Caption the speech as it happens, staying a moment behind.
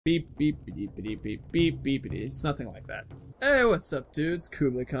Beep, beep, beep, beep, beep, beep, beep, beep. It's nothing like that. Hey, what's up, dudes?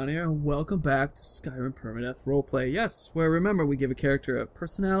 Kublai Khan here, and welcome back to Skyrim Permadeath Roleplay. Yes, where remember, we give a character a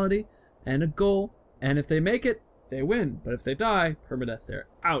personality and a goal, and if they make it, they win. But if they die, permadeath, they're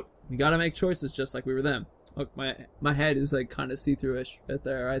out. We gotta make choices just like we were them. Look, my head is like kind of see-through-ish. Right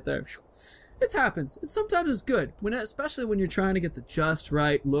there, right there. It happens. Sometimes it's good, especially when you're trying to get the just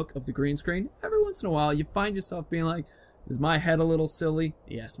right look of the green screen. Every once in a while, you find yourself being like, is my head a little silly?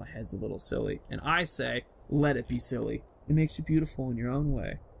 Yes, my head's a little silly. And I say, let it be silly. It makes you beautiful in your own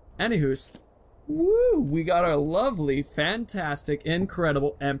way. Anywho's, woo! We got our lovely, fantastic,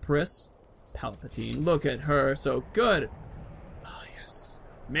 incredible Empress Palpatine. Look at her, so good. Oh, yes.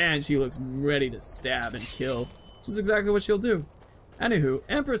 Man, she looks ready to stab and kill, which is exactly what she'll do. Anywho,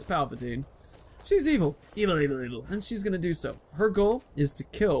 Empress Palpatine, she's evil. Evil, evil, evil. And she's gonna do so. Her goal is to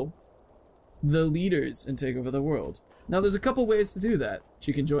kill the leaders and take over the world. Now, there's a couple ways to do that.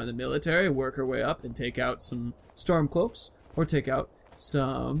 She can join the military, work her way up, and take out some Stormcloaks, or take out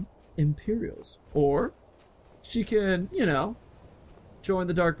some Imperials. Or she can, you know, join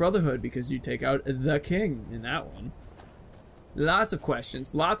the Dark Brotherhood, because you take out the King in that one. Lots of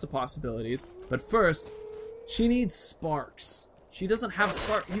questions, lots of possibilities, but first, she needs sparks. She doesn't have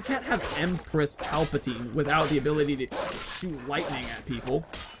spark. You can't have Empress Palpatine without the ability to shoot lightning at people.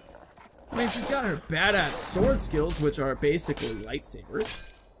 I mean, she's got her badass sword skills, which are basically lightsabers.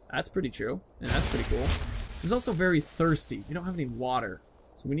 That's pretty true, and that's pretty cool. She's also very thirsty. We don't have any water,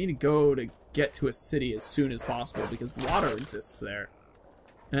 so we need to go to get to a city as soon as possible, because water exists there.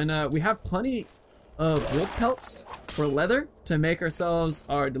 And we have plenty of wolf pelts for leather to make ourselves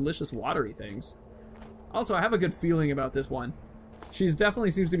our delicious watery things. Also, I have a good feeling about this one. She's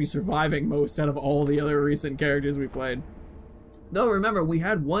definitely seems to be surviving most out of all the other recent characters we played. Though, remember, we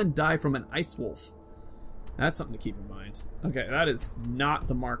had one die from an ice wolf. That's something to keep in mind. Okay, that is not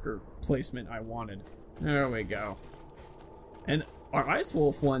the marker placement I wanted. There we go. And our ice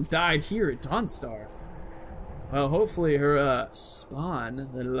wolf one died here at Dawnstar. Well, hopefully her spawn,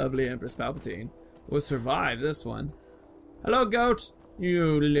 the lovely Empress Palpatine, will survive this one. Hello, goat.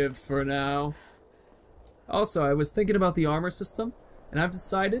 You live for now. Also, I was thinking about the armor system, and I've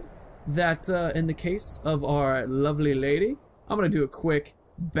decided that in the case of our lovely lady, I'm gonna do a quick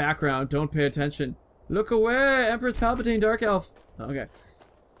background, don't pay attention. Look away, Empress Palpatine, Dark Elf. Okay.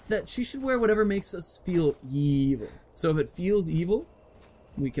 That she should wear whatever makes us feel evil. So if it feels evil,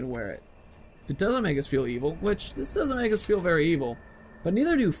 we can wear it. If it doesn't make us feel evil, which this doesn't make us feel very evil, but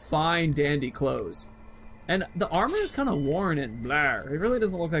neither do fine dandy clothes. And the armor is kind of worn and blah. It really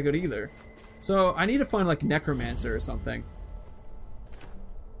doesn't look that good either. So I need to find like Necromancer or something.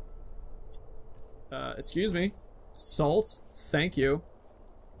 Excuse me. Salt, thank you.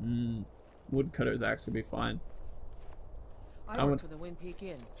 Woodcutter's actually be fine. I work for the Wind Peak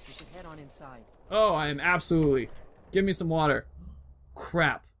Inn. You should head on inside. Oh, I am absolutely. Give me some water.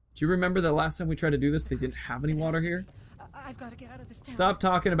 Crap. Do you remember the last time we tried to do this, they didn't have any water here? I've got to get out of this town. Stop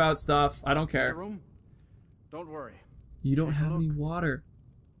talking about stuff. I don't care. Don't worry. You don't have any water.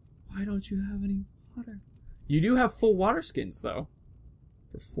 Why don't you have any water? You do have full water skins, though.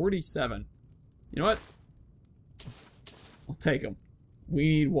 For 47. You know what? I'll take them. We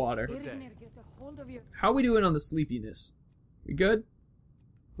need water. How are we doing on the sleepiness? We good?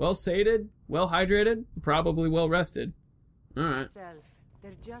 Well sated? Well hydrated? Probably well rested. Alright.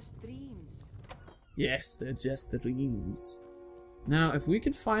 They're just dreams. Yes, they're just dreams. Now, if we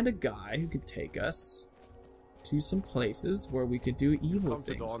could find a guy who could take us to some places where we could do evil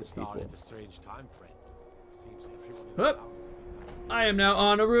things to people. Hup! I am now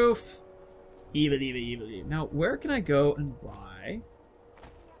on a roof. Evil, evil, evil, evil. Now, where can I go and buy?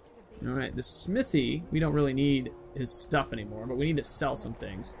 Alright, the smithy, we don't really need his stuff anymore, but we need to sell some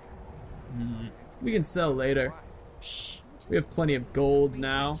things. We can sell later. Psh, we have plenty of gold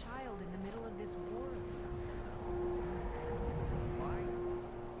now.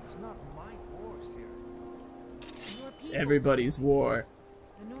 It's everybody's war.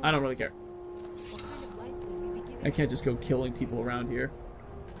 I don't really care. I can't just go killing people around here.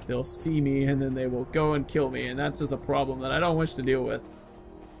 They'll see me and then they will go and kill me, and that's just a problem that I don't wish to deal with.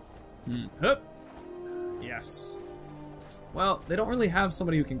 Hup. Yes. Well, they don't really have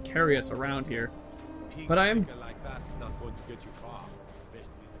somebody who can carry us around here. But I am...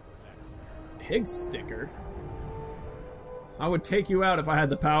 Pig sticker? I would take you out if I had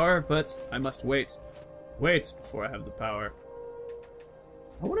the power, but I must wait. Wait before I have the power.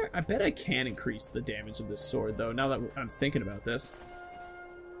 I wonder... I bet I can increase the damage of this sword, though, now that I'm thinking about this.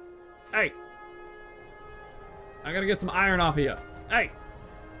 Hey! I gotta get some iron off of you. Hey!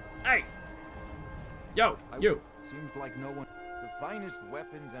 Hey! Yo! You! Seems like no one. finest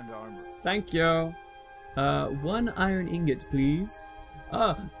weapons and armor. Thank you. 1 iron ingot, please.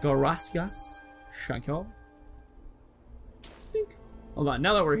 Gracias. Thank you. Think. Hold on,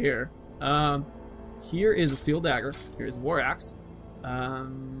 now that we're here. Here is a steel dagger. Here's a war axe.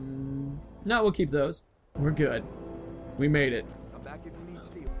 No, we'll keep those. We're good. We made it. I'm back if you need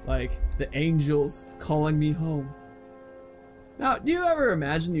steel. Like the angels calling me home. Now, do you ever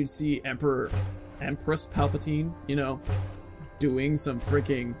imagine you'd see Empress Palpatine, you know, doing some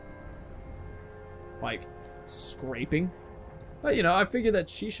freaking, like, scraping? But, you know, I figured that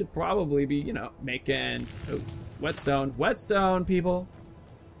she should probably be, you know, making whetstone, people,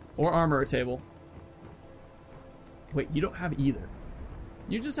 or armor table. Wait, you don't have either.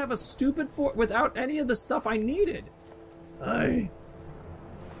 You just have a stupid fort without any of the stuff I needed. The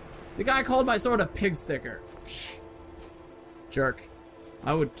guy called my sword a pig sticker. Psh. Jerk.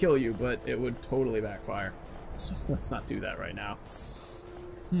 I would kill you, but it would totally backfire. So let's not do that right now.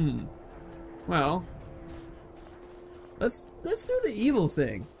 Well, let's do the evil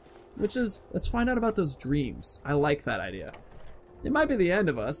thing, which is let's find out about those dreams. I like that idea. It might be the end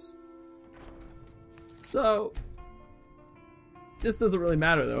of us. So this doesn't really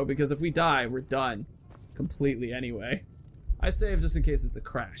matter though, because if we die, we're done completely anyway. I save just in case it's a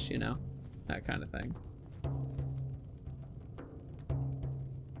crash, you know, that kind of thing.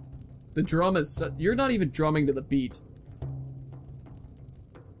 The drum is you're not even drumming to the beat.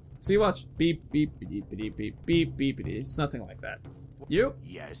 See, watch. Beep, beep, beep, beep, beep, beep, beep, beep. It's nothing like that. You?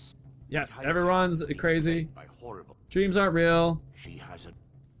 Yes. Yes, everyone's crazy. By horrible. Dreams aren't real. She has a...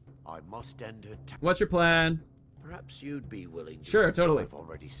 I must end her... What's your plan? Perhaps you'd be willing to... Sure, totally. I've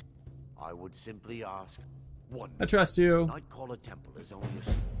already... I would simply ask one... I trust you. Nightcaller Temple is only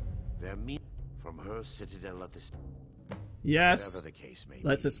a... Their mean from her citadel at the... Yes. Whatever the case may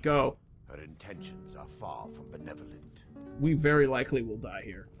Let's be, just go. her intentions are far from benevolent. We very likely will die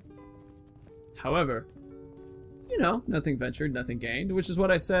here. However, you know, nothing ventured, nothing gained, which is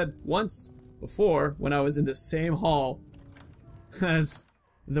what I said once before when I was in the same hall as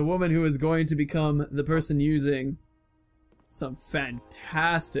the woman who is going to become the person using some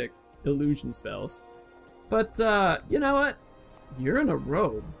fantastic illusion spells. But, you know what? You're in a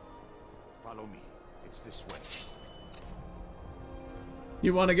robe. Follow me. It's this way.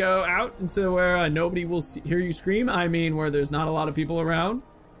 You want to go out into where nobody will hear you scream? I mean, where there's not a lot of people around?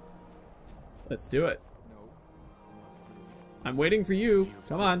 Let's do it. No. I'm waiting for you.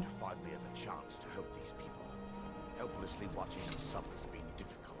 Come on. To finally have a chance to help these people. Helplessly watching them suffer has been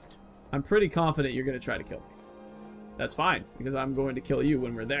difficult. I'm pretty confident you're going to try to kill me. That's fine, because I'm going to kill you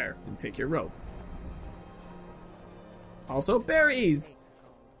when we're there and take your robe. Also, berries!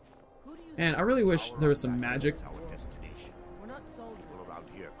 And I really wish there was some magic. Our destination. We're not soldiers. People around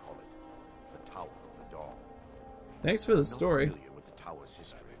here call it the Tower of the Dawn. Thanks for the I'm not story. familiar with the tower's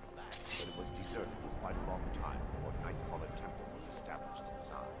history, but it was deserted for quite a long time before the Nightcaller Temple was established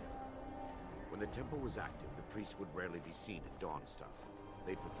inside. When the temple was active, the priests would rarely be seen at Dawnstar.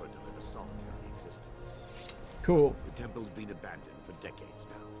 They preferred to live a solitary existence. Cool. The temple's been abandoned for decades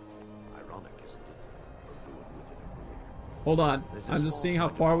now. Ironic, isn't it? A ruin within a ruin. Hold on. There's a I'm just small seeing how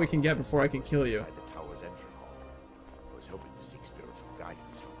shrine far of we can get before I can kill you. inside the tower's entry hall. I was hoping to seek spiritual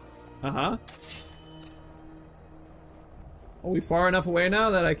guidance from her. Uh-huh. Are we far enough away now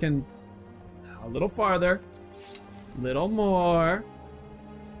that I can... A little farther. Little more.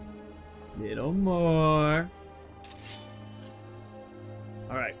 Little more.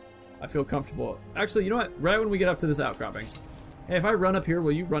 Alright. I feel comfortable. Actually, you know what? Right when we get up to this outcropping. Hey, if I run up here,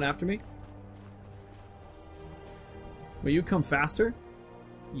 will you run after me? Will you come faster?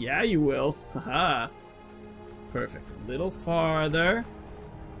 Yeah, you will. Haha. Perfect. A little farther.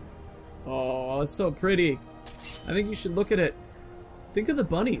 Oh, it's so pretty. I think you should look at it. Think of the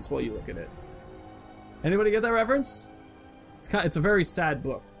bunnies while you look at it. Anybody get that reference? It's a very sad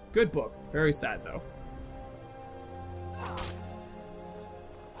book. Good book. Very sad, though.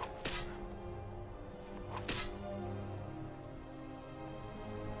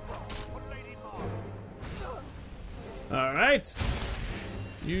 Alright.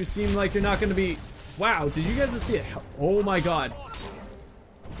 You seem like you're not going to be... Wow, did you guys just see it? Oh my god.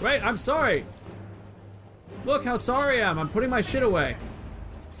 Right, I'm sorry. Look how sorry I am. I'm putting my shit away.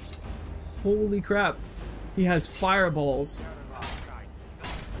 Holy crap. He has fireballs.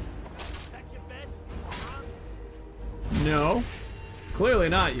 No. Clearly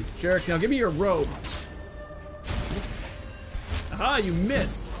not, you jerk. Now give me your robe. Just... Aha, you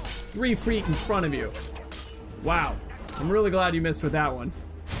missed. It's 3 feet in front of you. Wow. I'm really glad you missed with that one.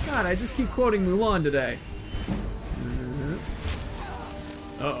 God, I just keep quoting Mulan today.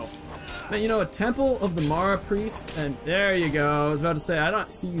 Uh-oh. Man, you know, a temple of the Mara priest, and there you go. I was about to say, I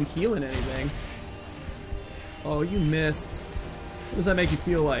don't see you healing anything. Oh, you missed. What does that make you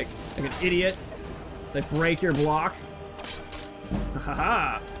feel like? Like an idiot? Does I break your block? Ha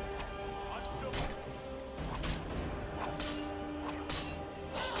ha!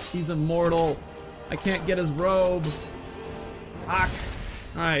 He's immortal. I can't get his robe. Fuck.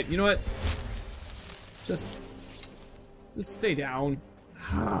 Alright, you know what? Just stay down.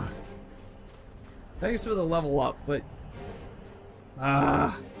 Thanks for the level up, but...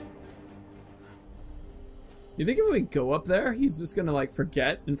 You think if we go up there, he's just gonna, like,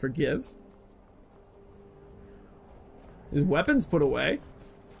 forget and forgive? His weapon's put away.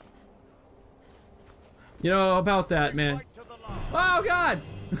 You know, about that, man. Oh, God!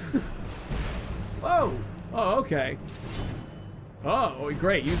 Whoa! Oh, okay. Oh,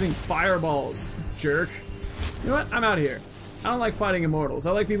 great. Using fireballs, jerk. You know what? I'm out of here. I don't like fighting immortals.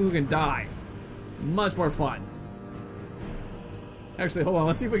 I like people who can die. Much more fun. Actually, hold on.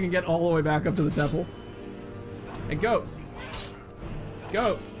 Let's see if we can get all the way back up to the temple. Hey, goat.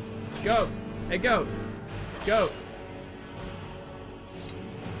 Goat. Goat. Hey, goat. Goat.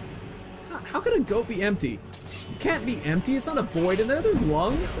 God, how could a goat be empty? It can't be empty. It's not a void in there. There's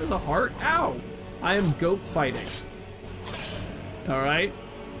lungs. There's a heart. Ow. I am goat fighting. Alright?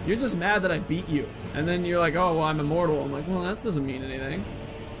 You're just mad that I beat you. And then you're like, oh, well, I'm immortal. I'm like, well, that doesn't mean anything.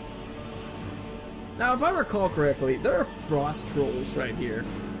 Now, if I recall correctly, there are frost trolls right here.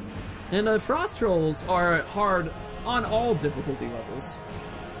 And frost trolls are hard on all difficulty levels.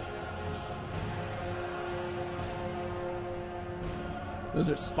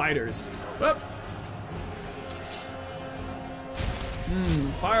 Those are spiders. Whoop!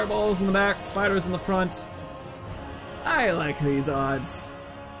 Fireballs in the back, spiders in the front. I like these odds.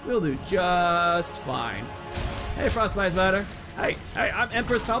 We'll do just fine. Hey, Frostbite Spider. Hey, I'm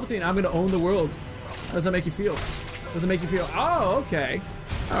Empress Palpatine. I'm gonna own the world. How does that make you feel? Does it make you feel? Oh, okay.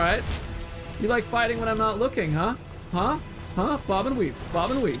 Alright. You like fighting when I'm not looking, huh? Huh? Huh? Bob and weave.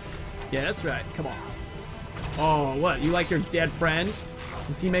 Bob and weave. Yeah, that's right. Come on. Oh, what? You like your dead friend?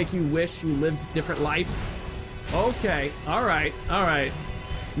 Does he make you wish you lived a different life? Okay. Alright. Alright.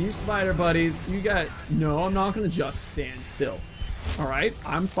 You spider buddies, you got... No, I'm not gonna just stand still. Alright?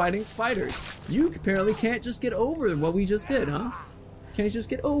 I'm fighting spiders. You apparently can't just get over what we just did, huh? Can't you just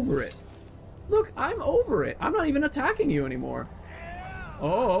get over it? Look, I'm over it. I'm not even attacking you anymore.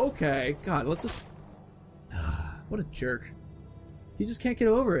 Oh, okay. God, let's just... What a jerk. He just can't get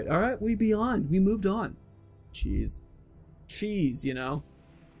over it. Alright, we beyond. We moved on. Cheese. Cheese, you know?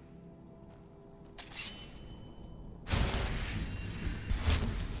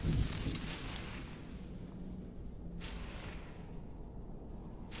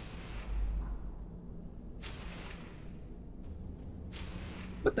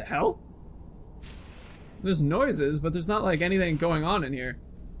 What the hell? There's noises, but there's not like anything going on in here.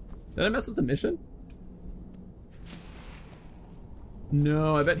 Did I mess up the mission?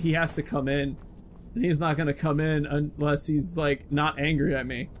 No, I bet he has to come in. And he's not gonna come in unless he's like not angry at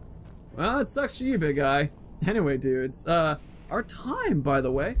me. Well, it sucks for you, big guy. Anyway, dudes, our time, by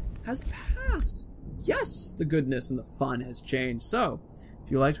the way, has passed. Yes, the goodness and the fun has changed. So,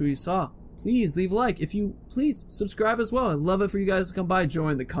 if you liked what you saw, please leave a like. If you please subscribe as well. I'd love it for you guys to come by,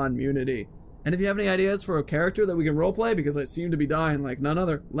 join the community. And if you have any ideas for a character that we can roleplay, because I seem to be dying like none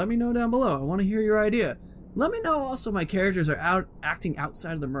other, let me know down below. I want to hear your idea. Let me know also my characters are acting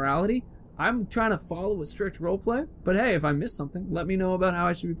outside of the morality. I'm trying to follow a strict roleplay, but hey, if I miss something, let me know about how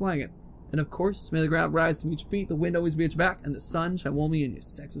I should be playing it. And of course, may the ground rise to meet your feet, the wind always be at your back, and the sun shine warmly in your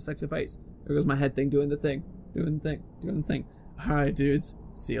sexy, sexy face. There goes my head thing doing the thing. Doing the thing. Doing the thing. Alright, dudes.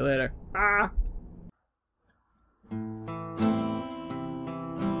 See you later. Ah!